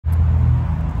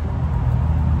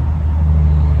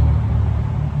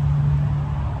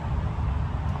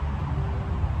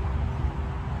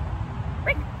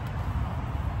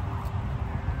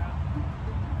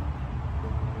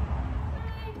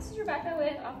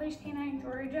Leash K9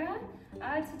 Georgia.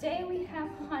 Today we have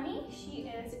Honey. She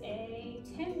is a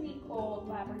 10-week-old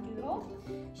Labradoodle.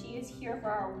 She is here for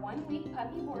our 1-week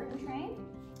puppy board and train.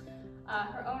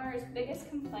 Her owner's biggest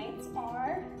complaints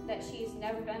are that she's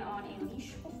never been on a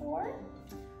leash before.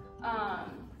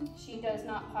 She does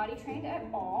not potty train at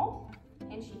all,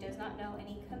 and she does not know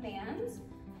any commands.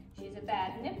 She's a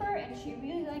bad nipper, and she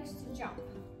really likes to jump.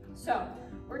 So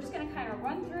we're just gonna kind of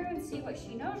run through and see what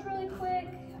she knows really quick.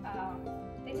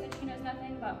 They said she knows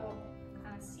nothing, but we'll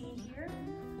kind of see here.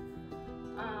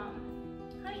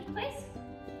 Honey, place.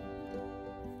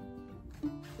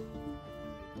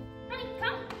 Honey,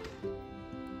 come.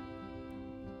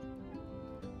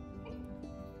 Okay.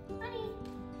 Honey,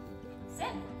 sit.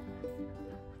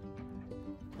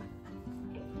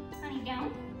 Okay. Honey,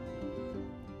 down.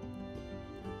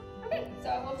 Okay,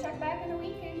 so we'll check back in a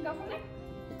week and go from there.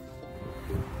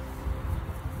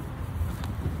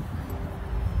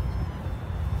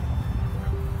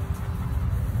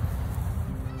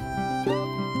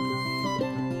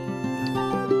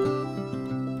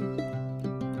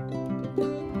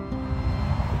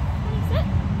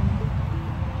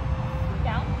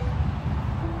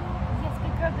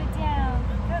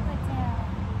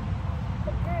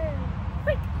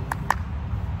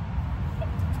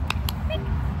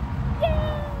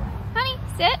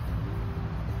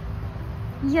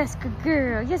 Yes, good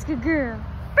girl. Yes, good girl.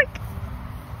 Break.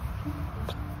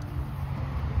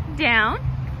 Down.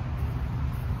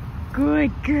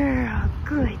 Good girl.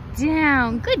 Good.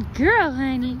 Down. Good girl,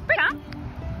 honey. Break.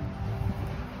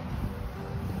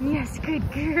 Yes,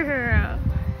 good girl.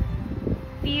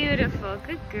 Beautiful.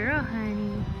 Good girl,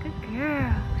 honey. Good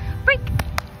girl. Break.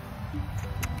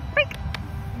 Break.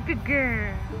 Good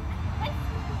girl.